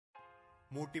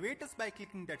Motivate us by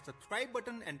clicking that subscribe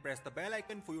button and press the bell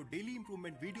icon for your daily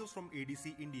improvement videos from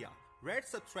aeDSea India. Red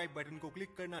subscribe button को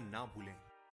click करना ना भूलें.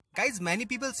 Guys, many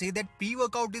people say that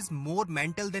pre-workout is more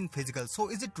mental than physical. So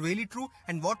is it really true?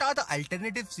 And what are the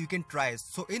alternatives you can try?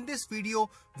 So in this video,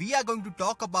 we are going to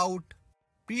talk about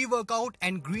pre-workout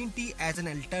and green tea as an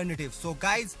alternative. So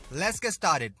guys, let's get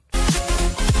started.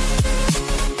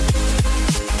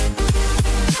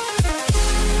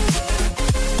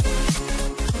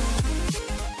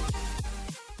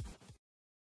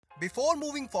 Before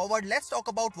moving forward, let's talk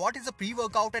about what is a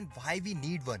pre-workout and why we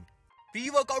need one.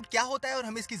 Pre-workout क्या होता है और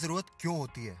हमें इसकी जरूरत क्यों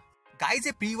होती है? Guys,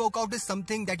 a pre-workout is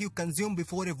something that you consume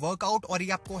before a workout और ये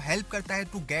आपको help करता है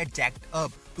to get jacked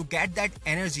up, to get that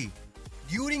energy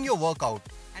during your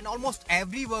workout. And almost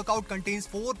every workout contains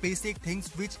 4 basic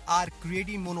things which are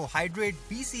creatine monohydrate,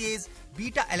 BCAAs,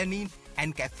 beta-alanine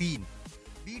and caffeine.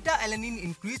 Beta-alanine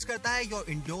increase करता है your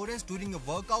endurance during a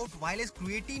workout, while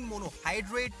creatine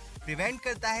monohydrate prevent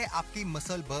करता है आपकी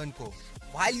muscle burn को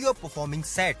while you are performing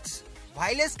sets.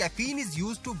 While caffeine is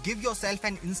used to give yourself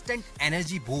an instant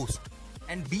energy boost,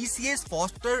 and BCAAs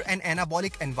foster an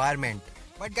anabolic environment.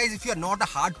 But guys, if you are not a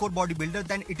hardcore bodybuilder,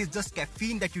 then it is just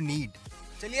caffeine that you need.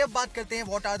 चलिए अब बात करते हैं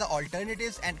what are the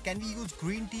alternatives and can we use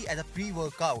green tea as a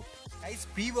pre-workout. Guys,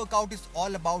 pre-workout is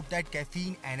all about that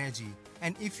caffeine energy.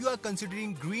 And if you are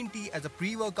considering green tea as a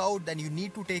pre-workout, then you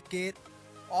need to take care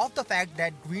of the fact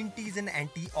that green tea is an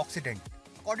antioxidant.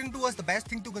 According to us, the best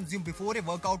thing to consume before a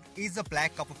workout is a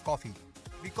black cup of coffee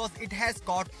because it has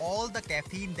got all the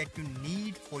caffeine that you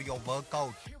need for your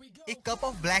workout. A cup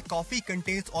of black coffee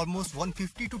contains almost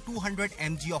 150 to 200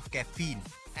 mg of caffeine,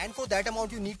 and for that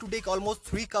amount you need to take almost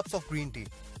 3 cups of green tea.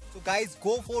 So guys,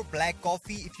 go for black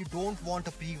coffee if you don't want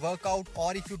a pre-workout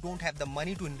or if you don't have the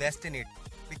money to invest in it,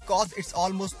 because it's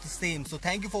almost the same. So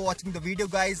thank you for watching the video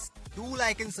guys. Do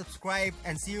like and subscribe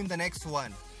and see you in the next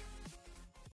one.